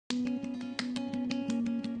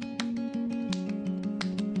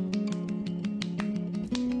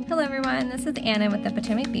Hello everyone, this is Anna with the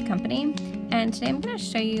Potomac Bead Company, and today I'm going to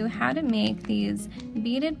show you how to make these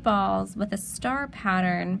beaded balls with a star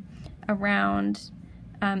pattern around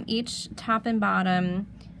each top and bottom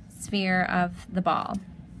sphere of the ball.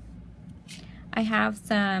 I have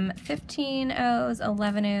some 15 O's,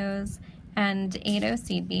 11 O's, and 8 O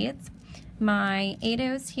seed beads. My 8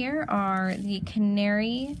 O's here are the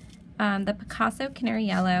Canary, the Picasso Canary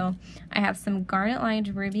Yellow. I have some Garnet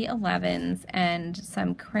lined Ruby 11s and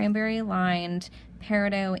some Cranberry lined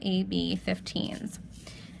Peridot AB 15s.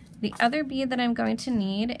 The other bead that I'm going to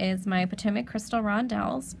need is my Potomac Crystal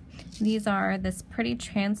Rondelles. These are this pretty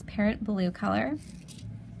transparent blue color.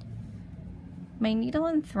 My needle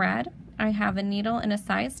and thread, I have a needle in a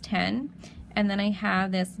size 10, and then I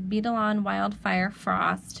have this Beadalon Wildfire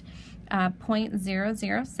Frost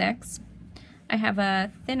 0.006. I have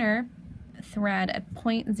a thinner thread at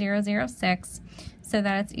 0.006 so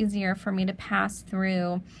that it's easier for me to pass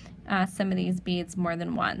through some of these beads more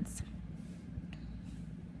than once.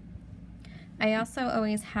 I also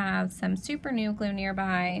always have some super new glue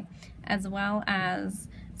nearby, as well as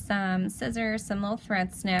some scissors, some little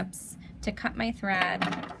thread snips to cut my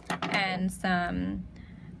thread, and some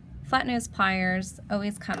flat nose pliers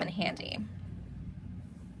always come in handy.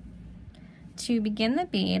 To begin the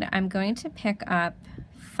bead, I'm going to pick up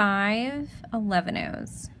 5 11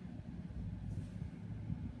 O's.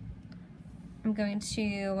 I'm going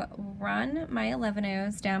to run my 11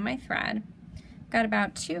 O's down my thread. Got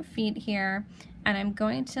about 2 feet here, and I'm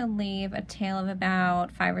going to leave a tail of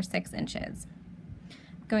about 5 or 6 inches.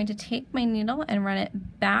 I'm going to take my needle and run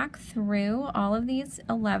it back through all of these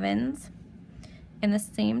 11s in the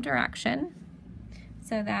same direction,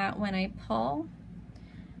 so that when I pull,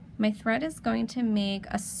 my thread is going to make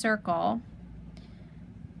a circle.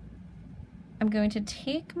 I'm going to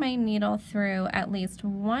take my needle through at least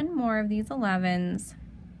one more of these 11s,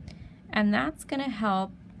 and that's going to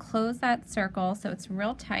help close that circle so it's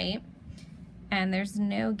real tight and there's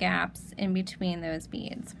no gaps in between those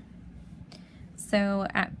beads. So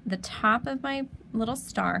at the top of my little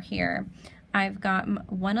star here, I've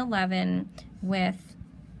got 1 11 with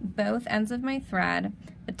both ends of my thread,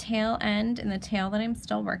 the tail end and the tail that I'm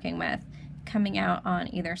still working with, coming out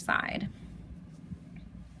on either side.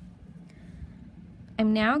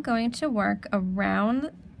 I'm now going to work around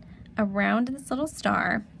this little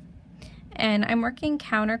star, and I'm working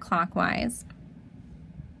counterclockwise.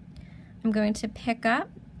 I'm going to pick up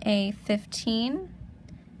a 15,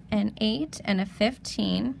 an 8, and a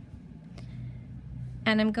 15,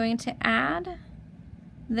 and I'm going to add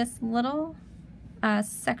this little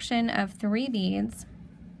section of 3 beads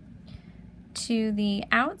to the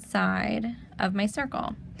outside of my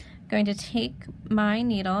circle. I'm going to take my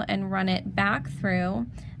needle and run it back through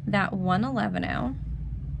that 1 11 O,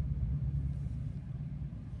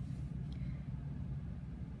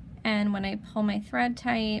 and when I pull my thread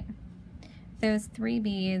tight, those 3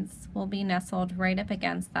 beads will be nestled right up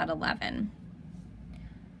against that 11.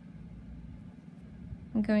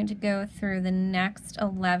 I'm going to go through the next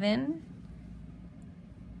 11,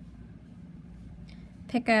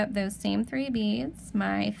 pick up those same 3 beads,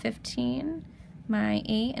 my 15, my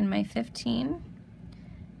 8, and my 15,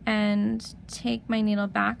 and take my needle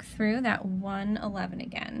back through that 1 11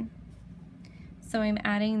 again. So I'm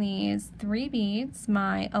adding these 3 beads,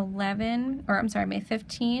 my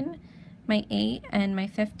 15, my 8, and my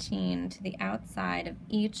 15 to the outside of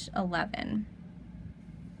each 11.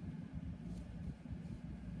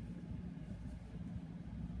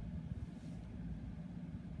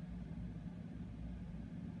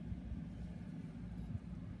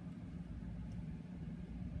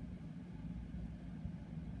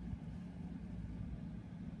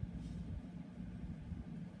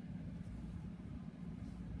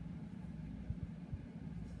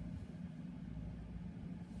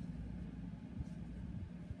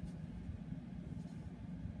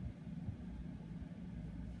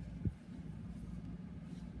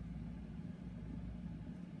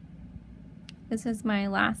 This is my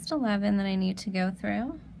last 11 that I need to go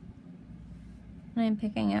through. And I'm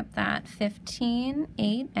picking up that 15,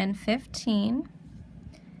 8, and 15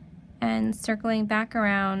 and circling back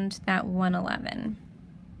around that 1 11.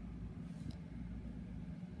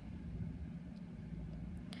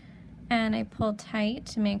 And I pull tight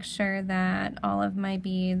to make sure that all of my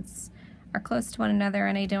beads are close to one another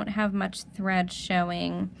and I don't have much thread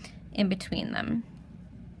showing in between them.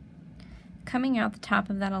 Coming out the top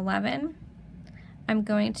of that 11, I'm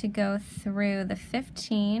going to go through the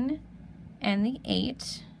 15 and the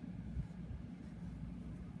 8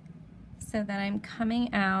 so that I'm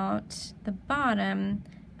coming out the bottom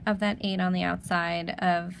of that 8 on the outside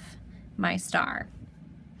of my star.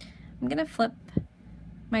 I'm going to flip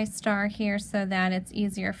my star here so that it's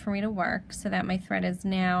easier for me to work, so that my thread is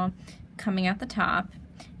now coming out the top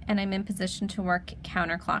and I'm in position to work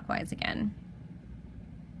counterclockwise again.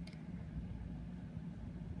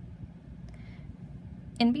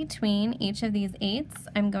 In between each of these 8s,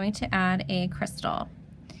 I'm going to add a crystal.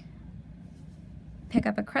 Pick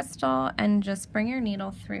up a crystal and just bring your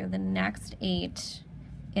needle through the next 8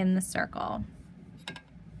 in the circle.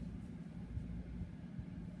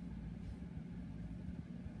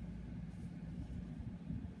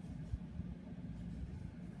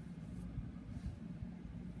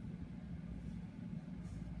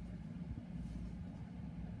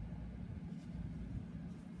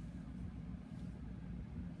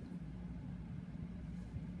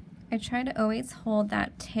 I try to always hold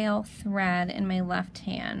that tail thread in my left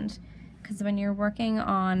hand, because when you're working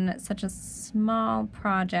on such a small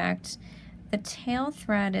project, the tail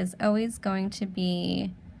thread is always going to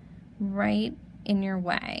be right in your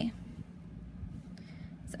way.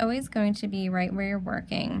 It's always going to be right where you're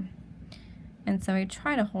working, and so I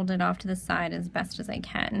try to hold it off to the side as best as I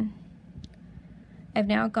can. I've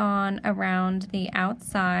now gone around the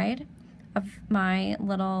outside of my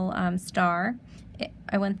little star.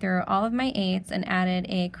 I went through all of my 8s and added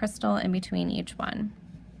a crystal in between each one.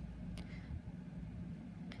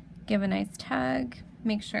 Give a nice tug,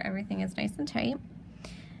 make sure everything is nice and tight.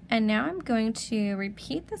 And now I'm going to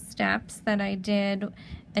repeat the steps that I did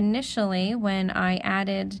initially when I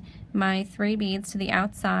added my 3 beads to the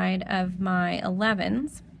outside of my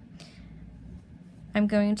 11s. I'm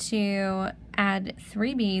going to add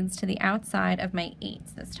 3 beads to the outside of my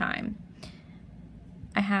 8s this time.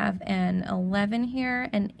 I have an 11 here,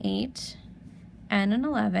 an 8, and an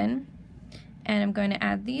 11, and I'm going to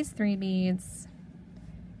add these 3 beads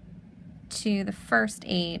to the first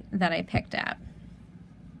 8 that I picked up.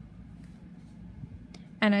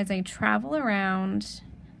 And as I travel around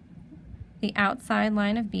the outside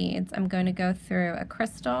line of beads, I'm going to go through a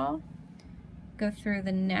crystal, go through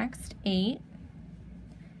the next 8,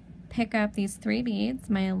 pick up these 3 beads,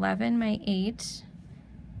 my 11, my 8,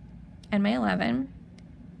 and my 11,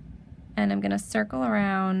 and I'm going to circle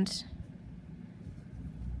around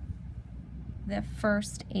the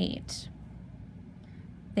first 8,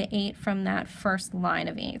 the 8 from that first line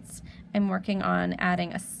of 8s. I'm working on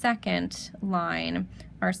adding a second line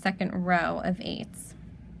or second row of 8s.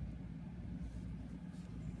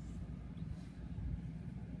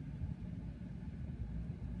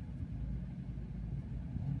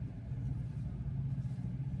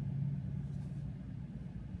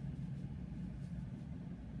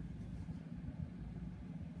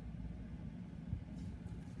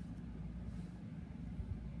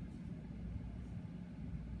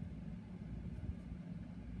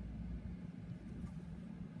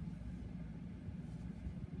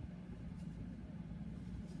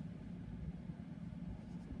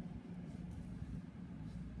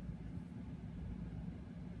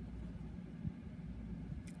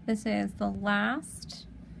 This is the last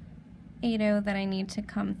 8-0 that I need to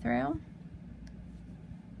come through.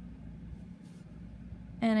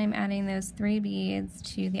 And I'm adding those 3 beads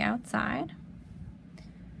to the outside.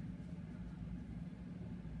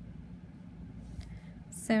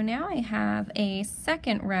 So now I have a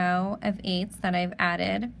second row of 8s that I've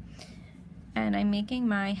added, and I'm making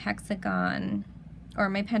my hexagon, or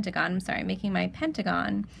my pentagon, I'm sorry, making my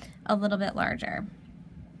pentagon a little bit larger.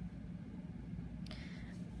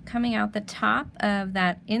 Coming out the top of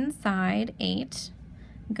that inside 8,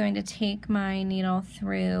 I'm going to take my needle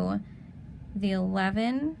through the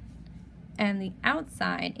 11 and the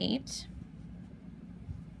outside 8.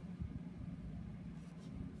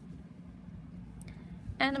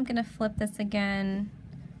 And I'm going to flip this again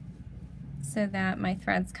so that my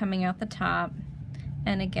thread's coming out the top,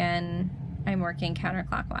 and again I'm working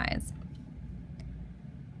counterclockwise.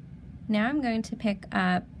 Now I'm going to pick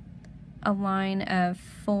up a line of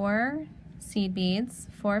 4 seed beads,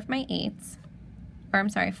 4 of my 8s, or I'm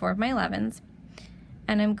sorry, 4 of my 11s,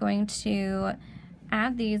 and I'm going to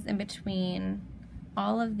add these in between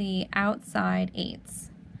all of the outside 8s,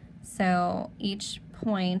 so each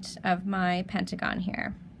point of my pentagon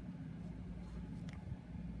here.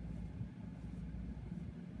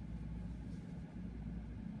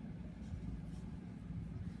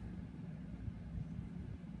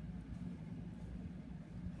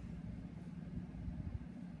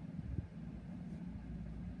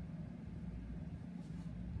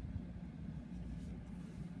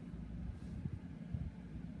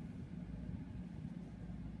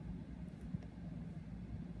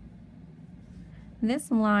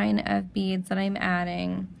 This line of beads that I'm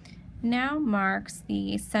adding now marks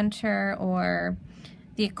the center or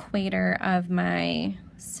the equator of my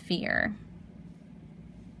sphere.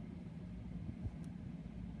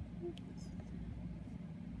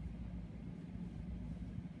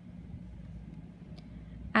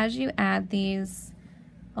 As you add these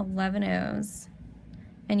 11 O's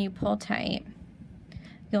and you pull tight,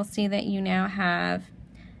 you'll see that you now have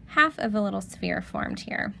half of a little sphere formed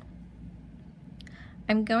here.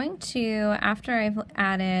 I'm going to, after I've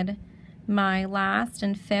added my last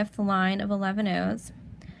and fifth line of 11 O's,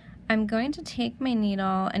 I'm going to take my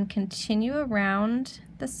needle and continue around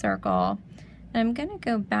the circle, and I'm going to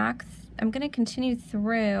go back, I'm going to continue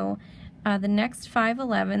through the next 5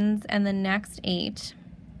 11s and the next 8.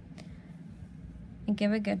 And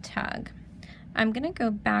give a good tug. I'm going to go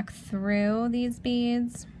back through these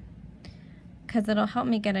beads because it'll help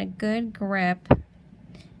me get a good grip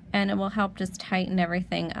and it will help just tighten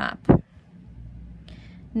everything up.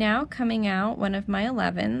 Now coming out one of my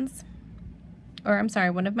 11s, or I'm sorry,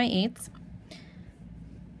 one of my 8s,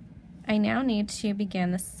 I now need to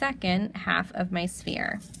begin the second half of my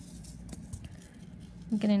sphere.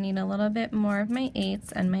 I'm going to need a little bit more of my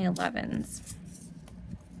 8s and my 11s.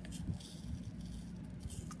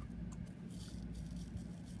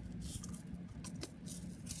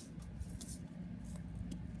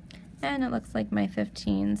 And it looks like my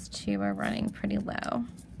 15s too are running pretty low.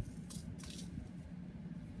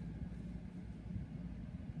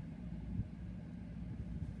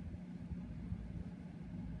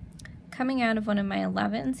 Coming out of one of my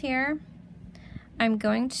 11s here, I'm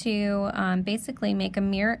going to basically make a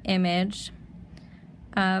mirror image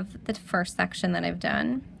of the first section that I've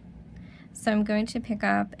done. So I'm going to pick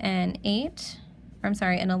up an 8, or I'm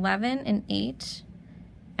sorry, an 11, an 8,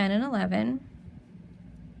 and an 11.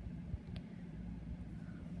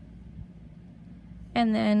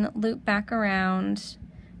 And then loop back around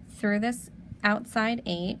through this outside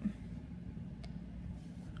 8.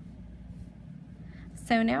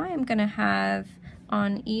 So now I'm going to have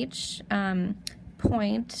on each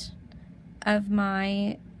point of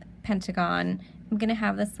my pentagon, I'm going to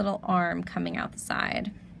have this little arm coming out the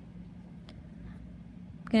side.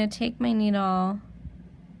 I'm going to take my needle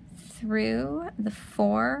through the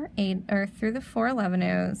 4 11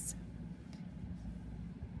 O's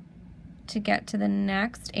to get to the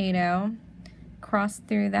next 8O, cross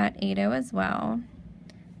through that 8O as well,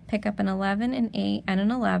 pick up an 11, an 8, and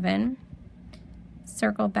an 11,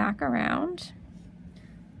 circle back around,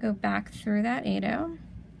 go back through that 8O,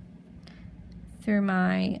 through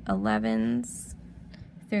my 11s,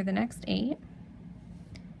 through the next 8,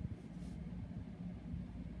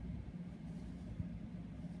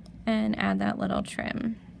 and add that little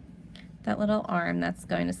trim, that little arm that's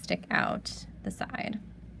going to stick out the side.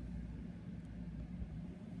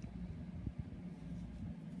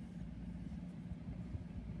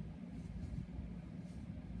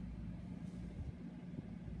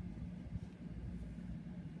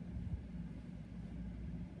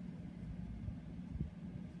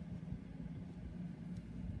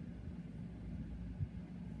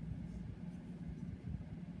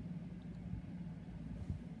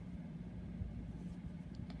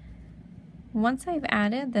 Once I've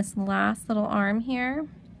added this last little arm here,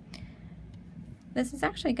 this is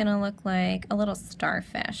actually going to look like a little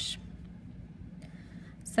starfish.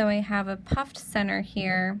 So I have a puffed center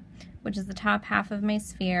here, which is the top half of my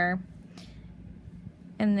sphere,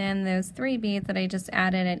 and then those 3 beads that I just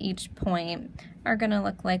added at each point are going to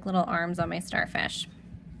look like little arms on my starfish.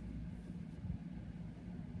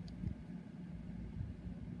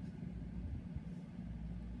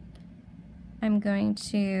 I'm going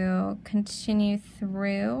to continue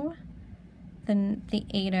through the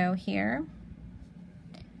 8O here,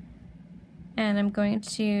 and I'm going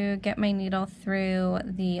to get my needle through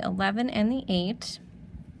the 11 and the 8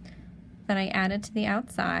 that I added to the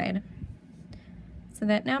outside, so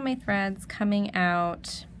that now my thread's coming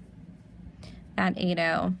out at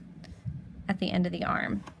 8O at the end of the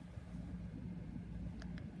arm.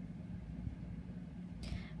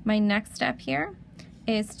 My next step here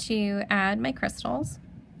is to add my crystals.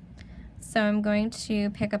 So I'm going to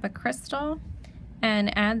pick up a crystal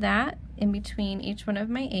and add that in between each one of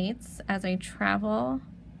my 8s as I travel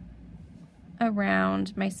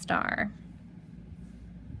around my star.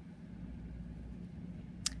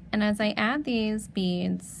 And as I add these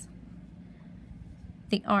beads,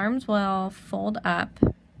 the arms will fold up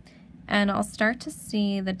and I'll start to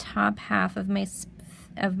see the top half of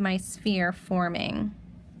my sphere forming.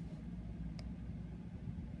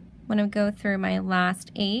 When I go through my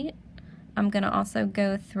last 8, I'm going to also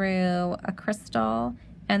go through a crystal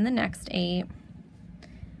and the next 8,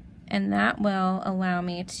 and that will allow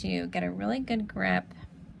me to get a really good grip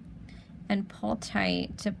and pull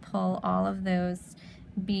tight to pull all of those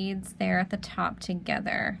beads there at the top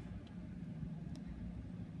together.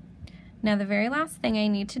 Now the very last thing I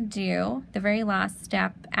need to do, the very last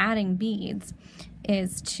step adding beads,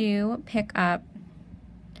 is to pick up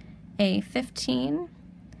a 15,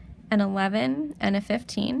 an 11, and a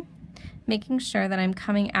 15, making sure that I'm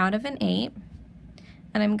coming out of an 8,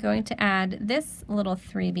 and I'm going to add this little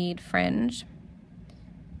 3-bead fringe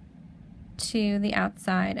to the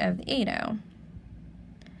outside of the 8-0.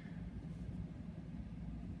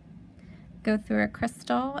 Go through a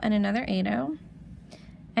crystal and another 8-0,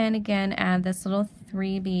 and again add this little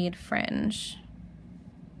 3-bead fringe.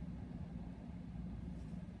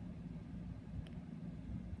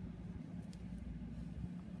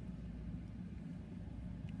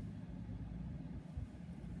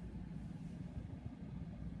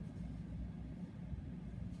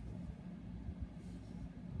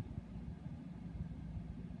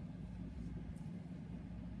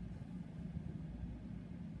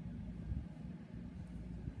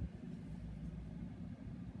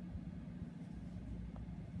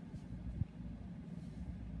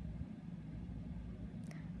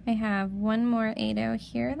 I have one more 8-0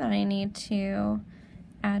 here that I need to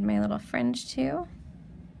add my little fringe to.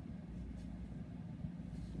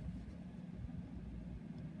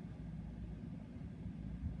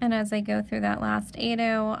 And as I go through that last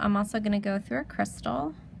 8-0, I'm also going to go through a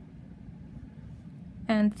crystal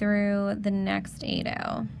and through the next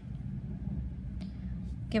 8-0.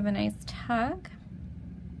 Give a nice tug.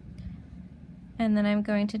 And then I'm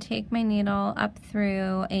going to take my needle up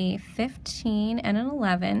through a 15 and an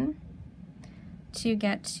 11 to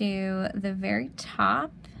get to the very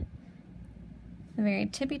top, the very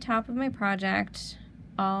tippy top of my project,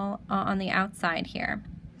 all on the outside here.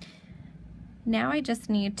 Now I just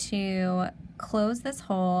need to close this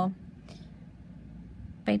hole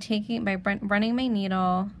by running my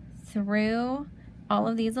needle through all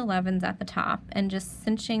of these 11s at the top and just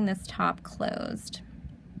cinching this top closed.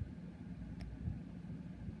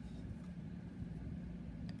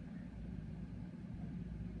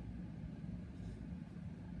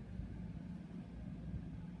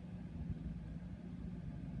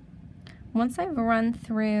 Once I've run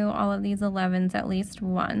through all of these 11s at least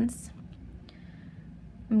once,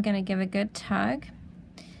 I'm going to give a good tug.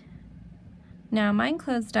 Now mine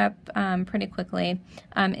closed up pretty quickly.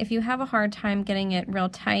 If you have a hard time getting it real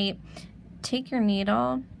tight, take your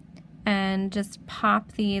needle and just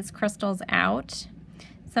pop these crystals out.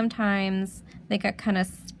 Sometimes they get kind of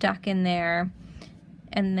stuck in there,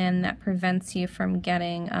 and then that prevents you from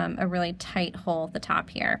getting a really tight hole at the top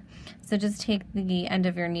here. So just take the end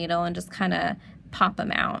of your needle and just kind of pop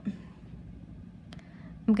them out.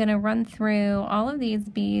 I'm going to run through all of these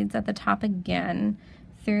beads at the top again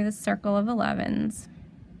through the circle of 11s.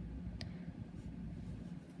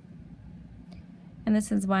 And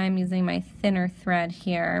this is why I'm using my thinner thread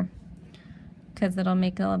here, because it'll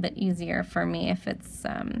make it a little bit easier for me if it's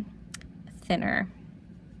thinner.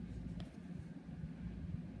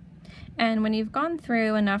 And when you've gone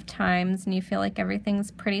through enough times and you feel like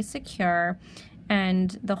everything's pretty secure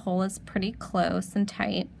and the hole is pretty close and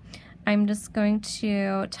tight, I'm just going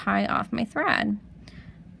to tie off my thread.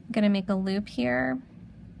 I'm going to make a loop here,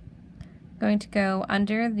 going to go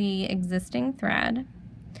under the existing thread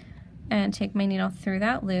and take my needle through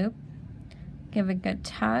that loop, give a good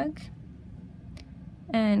tug,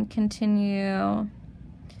 and continue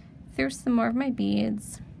through some more of my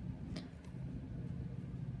beads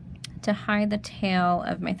to hide the tail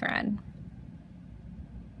of my thread.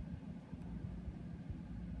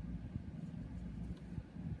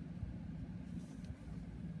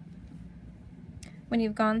 When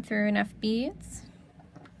you've gone through enough beads,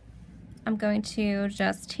 I'm going to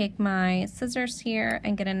just take my scissors here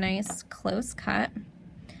and get a nice close cut,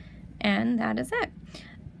 and that is it.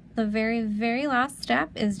 The very, very last step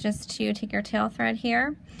is just to take your tail thread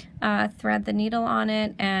here, thread the needle on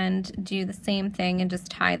it, and do the same thing and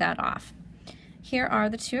just tie that off. Here are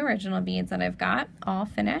the two original beads that I've got, all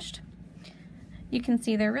finished. You can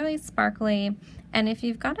see they're really sparkly, and if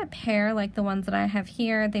you've got a pair like the ones that I have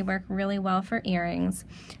here, they work really well for earrings.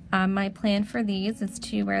 My plan for these is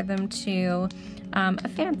to wear them to a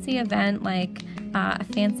fancy event like a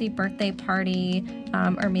fancy birthday party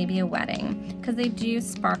or maybe a wedding, because they do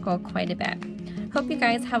sparkle quite a bit. Hope you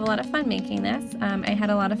guys have a lot of fun making this. I had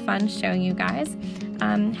a lot of fun showing you guys.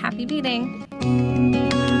 Happy beading!